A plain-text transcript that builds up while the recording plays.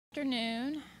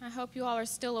Afternoon. I hope you all are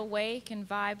still awake and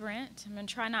vibrant. I'm going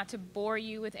to try not to bore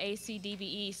you with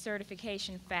ACDBE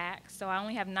certification facts. So I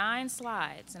only have 9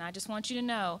 slides, and I just want you to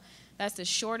know that's the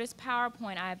shortest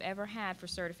PowerPoint I've ever had for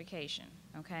certification.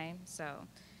 Okay? So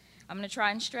I'm going to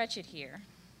try and stretch it here.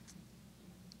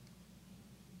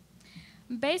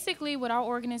 Basically, what our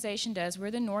organization does,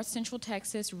 we're the North Central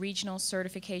Texas Regional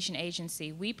Certification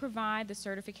Agency. We provide the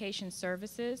certification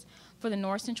services for the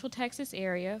North Central Texas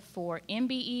area for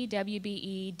MBE,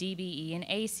 WBE, DBE, and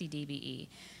ACDBE.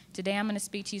 Today I'm going to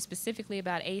speak to you specifically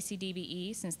about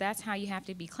ACDBE, since that's how you have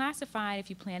to be classified if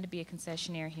you plan to be a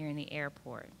concessionaire here in the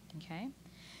airport. Okay?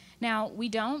 Now, we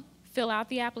don't fill out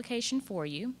the application for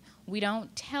you. We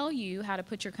don't tell you how to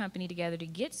put your company together to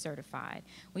get certified.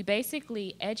 We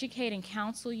basically educate and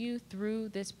counsel you through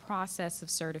this process of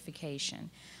certification.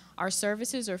 Our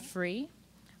services are free.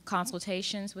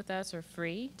 Consultations with us are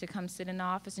free. To come sit in the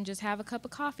office and just have a cup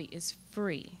of coffee is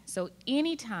free. So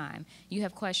anytime you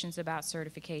have questions about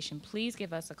certification, please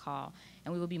give us a call,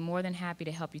 and we will be more than happy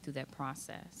to help you through that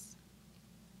process.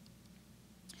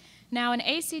 Now, an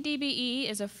ACDBE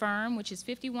is a firm which is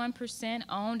 51%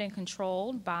 owned and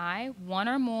controlled by one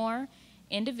or more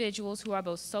individuals who are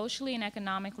both socially and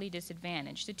economically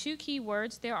disadvantaged. The two key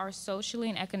words there are socially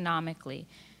and economically,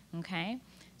 okay?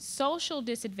 Social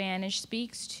disadvantage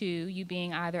speaks to you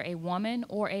being either a woman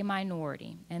or a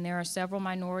minority, and there are several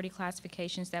minority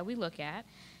classifications that we look at.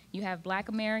 You have Black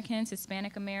Americans,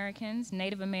 Hispanic Americans,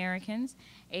 Native Americans,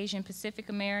 Asian Pacific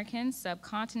Americans,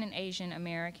 Subcontinent Asian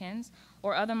Americans,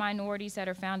 or other minorities that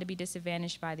are found to be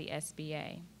disadvantaged by the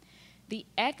SBA. The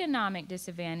economic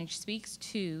disadvantage speaks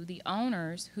to the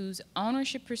owners whose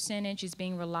ownership percentage is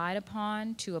being relied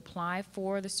upon to apply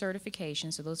for the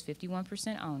certification, so those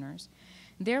 51% owners,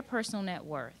 their personal net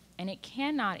worth, and it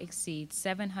cannot exceed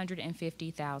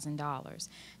 $750,000.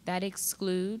 That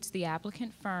excludes the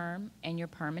applicant firm and your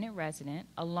permanent resident,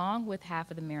 along with half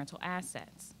of the marital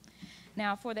assets.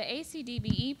 Now, for the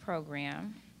ACDBE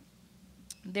program,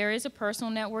 there is a personal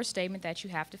net worth statement that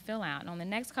you have to fill out. And on the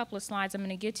next couple of slides, I'm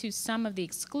going to get to some of the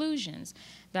exclusions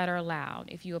that are allowed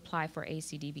if you apply for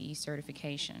ACDBE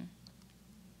certification.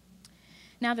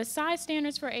 Now, the size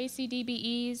standards for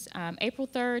ACDBEs, April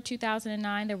 3rd,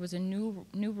 2009, there was a new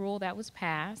rule that was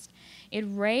passed. It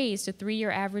raised the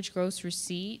 3-year average gross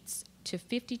receipts to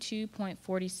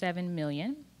 $52.47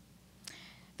 million.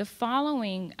 The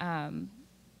following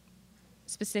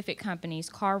specific companies,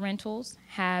 car rentals,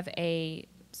 have a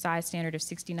size standard of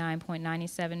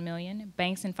 $69.97 million.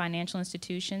 Banks and financial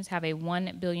institutions have a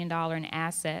 $1 billion in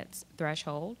assets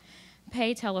threshold.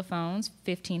 Pay telephones,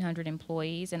 1,500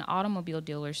 employees, and automobile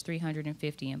dealers,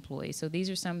 350 employees. So these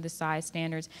are some of the size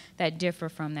standards that differ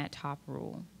from that top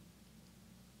rule.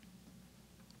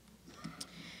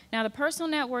 Now, the personal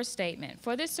net worth statement.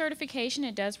 For this certification,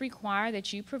 it does require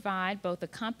that you provide both the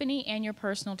company and your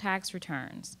personal tax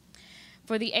returns.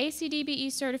 For the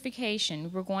ACDBE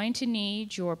certification, we're going to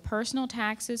need your personal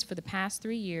taxes for the past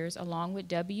 3 years, along with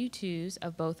W-2s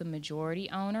of both the majority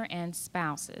owner and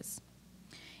spouses.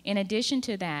 In addition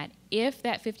to that, if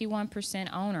that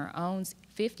 51% owner owns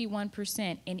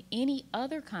 51% in any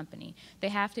other company, they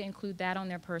have to include that on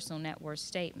their personal net worth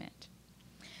statement.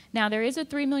 Now, there is a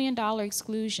 $3 million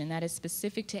exclusion that is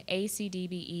specific to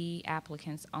ACDBE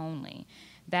applicants only.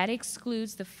 That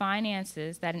excludes the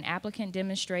finances that an applicant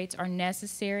demonstrates are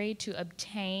necessary to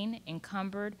obtain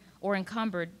encumbered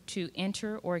to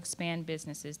enter or expand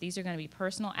businesses. These are going to be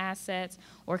personal assets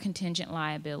or contingent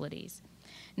liabilities.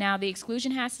 Now, the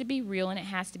exclusion has to be real and it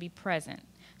has to be present.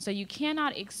 So you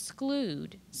cannot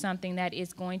exclude something that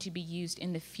is going to be used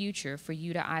in the future for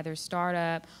you to either start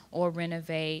up or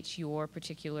renovate your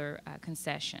particular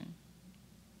concession.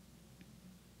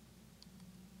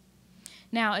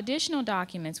 Now, additional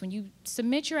documents, when you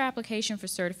submit your application for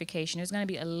certification, there's going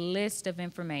to be a list of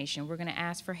information. We're going to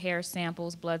ask for hair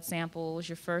samples, blood samples,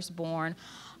 your firstborn,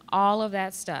 all of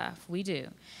that stuff, we do.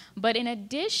 But in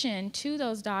addition to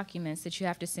those documents that you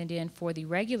have to send in for the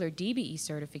regular DBE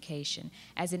certification,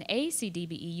 as an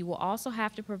ACDBE, you will also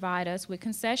have to provide us with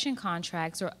concession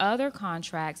contracts or other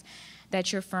contracts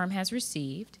that your firm has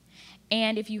received.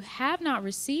 And if you have not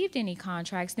received any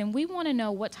contracts, then we want to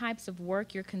know what types of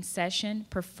work your concession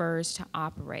prefers to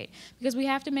operate. Because we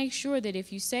have to make sure that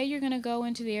if you say you're going to go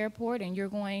into the airport and you're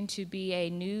going to be a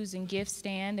news and gift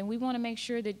stand, then we want to make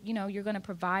sure that you're going to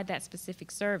provide that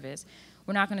specific service.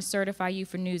 We're not going to certify you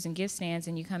for news and gift stands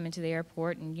and you come into the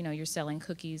airport and you're selling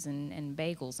cookies and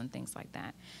bagels and things like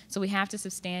that. So we have to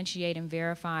substantiate and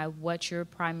verify what your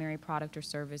primary product or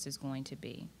service is going to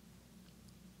be.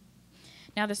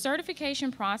 Now, the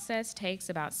certification process takes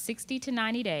about 60 to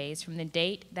 90 days from the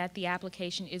date that the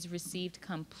application is received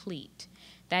complete.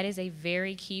 That is a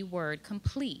very key word,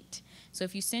 complete. So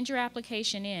if you send your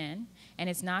application in and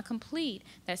it's not complete,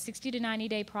 that 60 to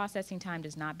 90-day processing time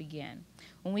does not begin.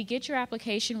 When we get your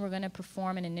application, we're going to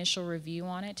perform an initial review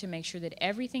on it to make sure that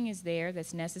everything is there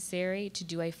that's necessary to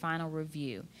do a final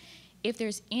review. If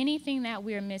there's anything that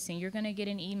we're missing, you're going to get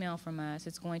an email from us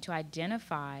that's going to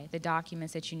identify the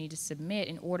documents that you need to submit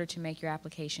in order to make your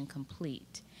application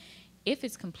complete. If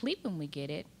it's complete when we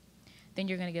get it, then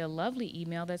you're going to get a lovely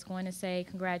email that's going to say,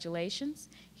 congratulations,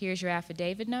 here's your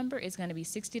affidavit number. It's going to be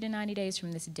 60 to 90 days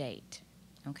from this date.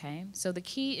 Okay? So the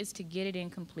key is to get it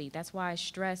in complete. That's why I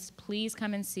stress, please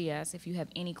come and see us if you have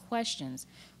any questions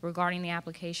regarding the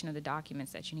application or the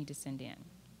documents that you need to send in.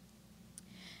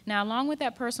 Now, along with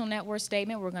that personal net worth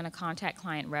statement, we're going to contact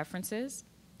client references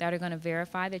that are going to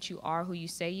verify that you are who you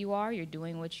say you are, you're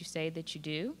doing what you say that you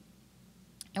do.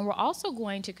 And we're also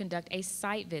going to conduct a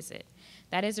site visit.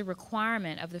 That is a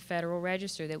requirement of the Federal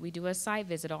Register that we do a site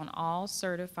visit on all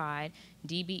certified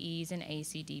DBEs and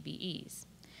ACDBEs.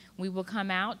 We will come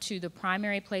out to the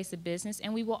primary place of business,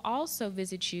 and we will also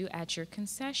visit you at your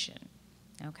concession.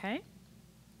 Okay?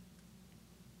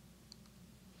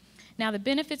 Now, the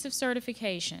benefits of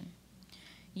certification.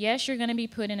 Yes, you're going to be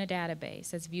put in a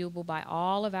database that's viewable by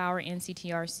all of our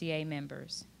NCTRCA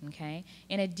members. Okay?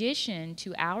 In addition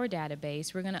to our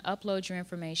database, we're going to upload your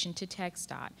information to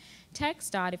TxDOT.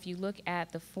 TxDOT, if you look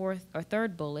at the fourth or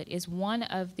third bullet, is one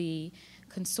of the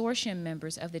consortium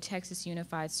members of the Texas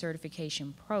Unified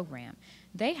Certification Program.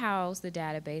 They house the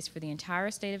database for the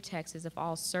entire state of Texas of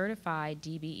all certified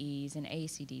DBEs and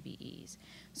ACDBEs.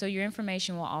 So your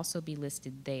information will also be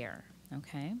listed there.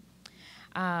 Okay?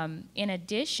 In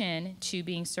addition to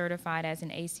being certified as an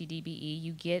ACDBE,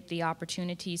 you get the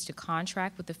opportunities to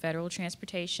contract with the Federal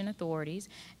Transportation Authorities,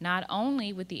 not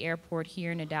only with the airport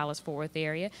here in the Dallas-Fort Worth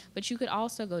area, but you could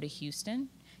also go to Houston,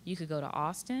 you could go to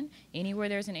Austin, anywhere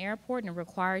there's an airport, and it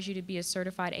requires you to be a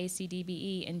certified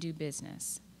ACDBE and do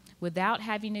business without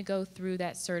having to go through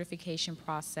that certification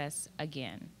process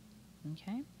again.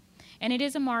 Okay? And it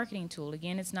is a marketing tool.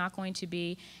 Again, it's not going to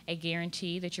be a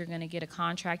guarantee that you're going to get a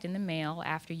contract in the mail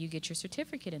after you get your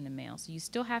certificate in the mail. So you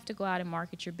still have to go out and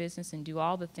market your business and do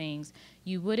all the things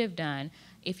you would have done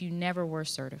if you never were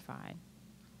certified.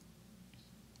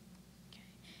 Okay.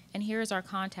 And here's our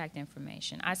contact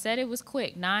information. I said it was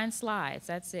quick, 9 slides,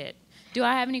 that's it. Do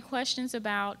I have any questions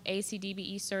about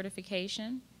ACDBE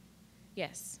certification?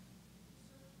 Yes.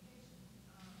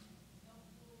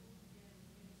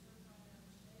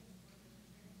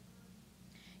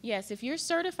 Yes, if you're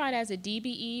certified as a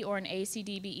DBE or an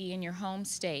ACDBE in your home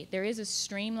state, there is a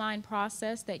streamlined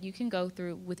process that you can go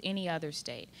through with any other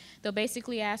state. They'll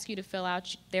basically ask you to fill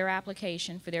out their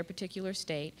application for their particular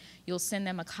state. You'll send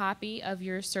them a copy of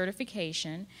your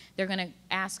certification. They're going to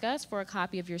ask us for a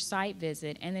copy of your site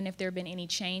visit, and then if there have been any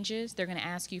changes, they're going to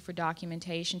ask you for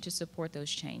documentation to support those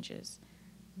changes.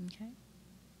 Okay?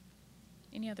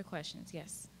 Any other questions?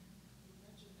 Yes.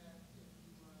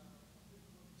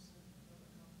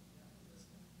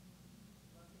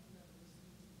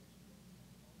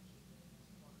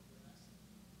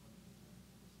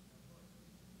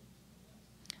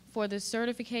 For the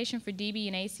certification for DB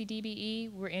and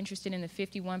ACDBE, we're interested in the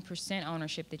 51%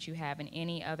 ownership that you have in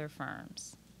any other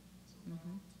firms.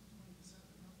 Mm-hmm.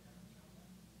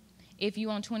 If you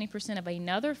own 20% of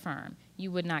another firm,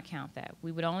 you would not count that.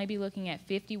 We would only be looking at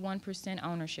 51%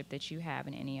 ownership that you have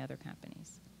in any other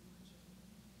companies.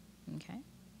 Okay?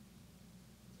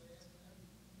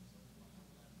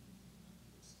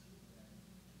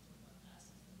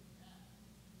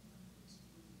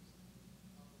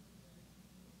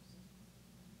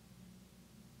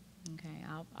 Okay,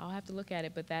 I'll have to look at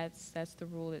it, but that's the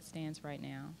rule that stands right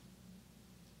now.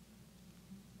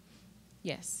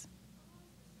 Yes.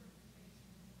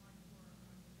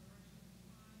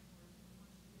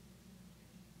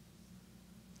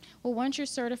 Well, once you're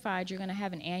certified, you're going to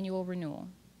have an annual renewal.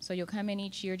 So you'll come in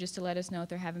each year just to let us know if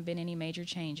there haven't been any major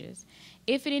changes.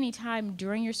 If at any time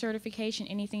during your certification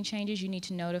anything changes, you need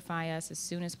to notify us as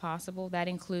soon as possible. That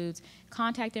includes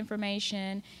contact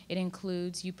information. It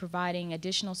includes you providing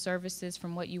additional services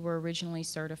from what you were originally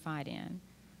certified in.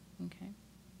 Okay.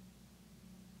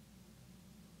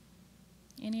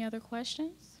 Any other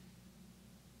questions?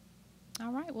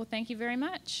 All right. Well, thank you very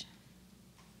much.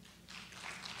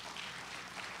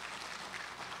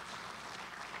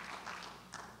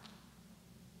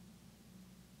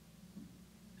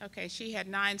 Okay, she had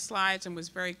 9 slides and was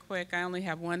very quick. I only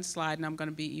have 1 slide, and I'm going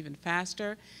to be even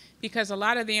faster because a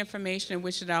lot of the information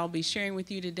which I'll be sharing with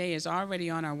you today is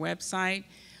already on our website.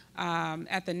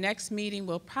 At the next meeting,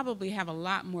 we'll probably have a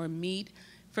lot more meat.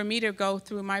 For me to go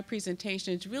through my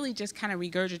presentation, it's really just kind of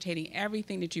regurgitating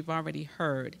everything that you've already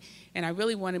heard. And I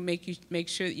really want to make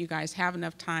sure that you guys have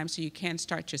enough time so you can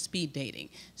start your speed dating.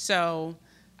 So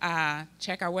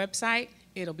check our website.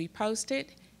 It'll be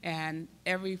posted. And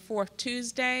every fourth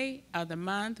Tuesday of the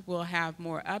month, we'll have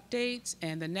more updates.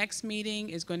 And the next meeting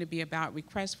is going to be about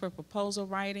requests for proposal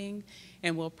writing.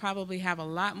 And we'll probably have a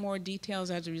lot more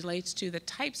details as it relates to the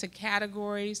types of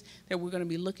categories that we're going to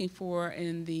be looking for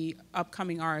in the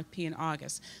upcoming RFP in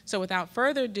August. So without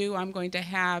further ado, I'm going to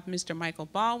have Mr. Michael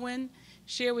Baldwin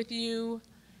share with you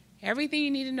everything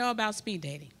you need to know about speed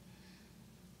dating.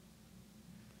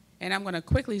 And I'm going to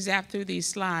quickly zap through these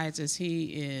slides as he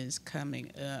is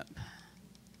coming up.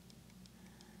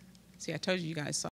 See, I told you guys saw